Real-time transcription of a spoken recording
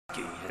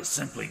has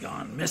simply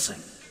gone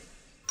missing.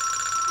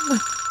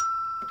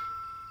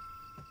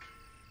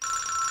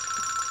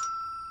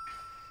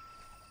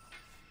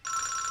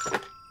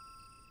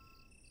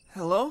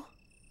 Hello?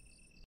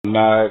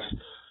 Nice.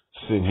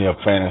 Sitting here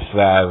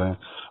fantasizing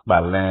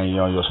about laying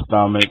you on your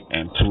stomach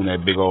and tuning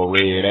that big old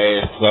red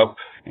ass up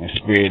and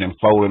Squirt and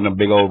folding the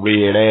big old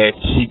red ass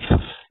cheeks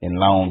and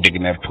long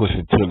digging that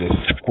pussy till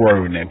it's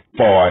squirting and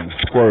farting,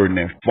 squirting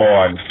and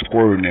farting,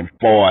 squirting and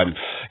farting.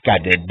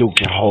 Got that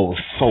dookiehole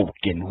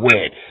soaking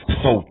wet,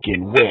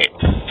 soaking wet,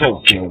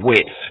 soaking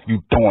wet.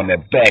 You throwing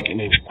that back and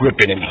it's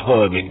gripping and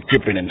hugging,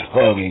 gripping and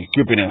hugging,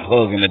 gripping and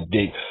hugging the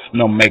dick.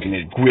 No, making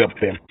it grip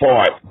and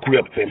fart,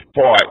 grip and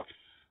fart.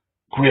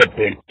 Grip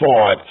and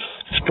fart,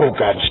 stroke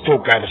out of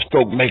stroke out of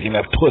stroke, making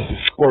that pussy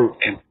squirt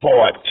and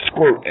fart,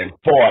 squirt and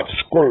fart,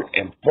 squirt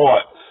and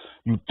fart.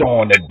 You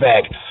throwing it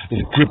back,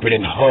 it's gripping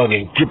and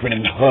hugging, gripping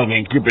and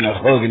hugging, gripping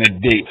and hugging the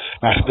dick.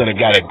 I still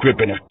got it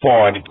gripping and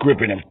farting,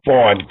 gripping and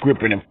farting,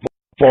 gripping and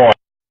farting.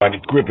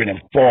 Gripping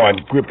and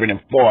farting, gripping and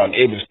farting.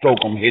 Every stroke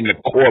I'm hitting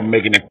the core,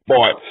 making it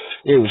fart.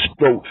 Every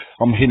stroke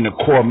I'm hitting the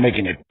core,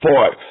 making it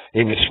fart.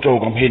 Every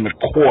stroke I'm hitting the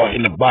core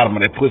in the bottom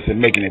of that pussy,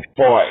 making it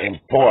fart and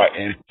fart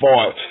and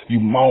fart. You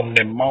moaning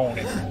and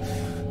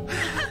moaning.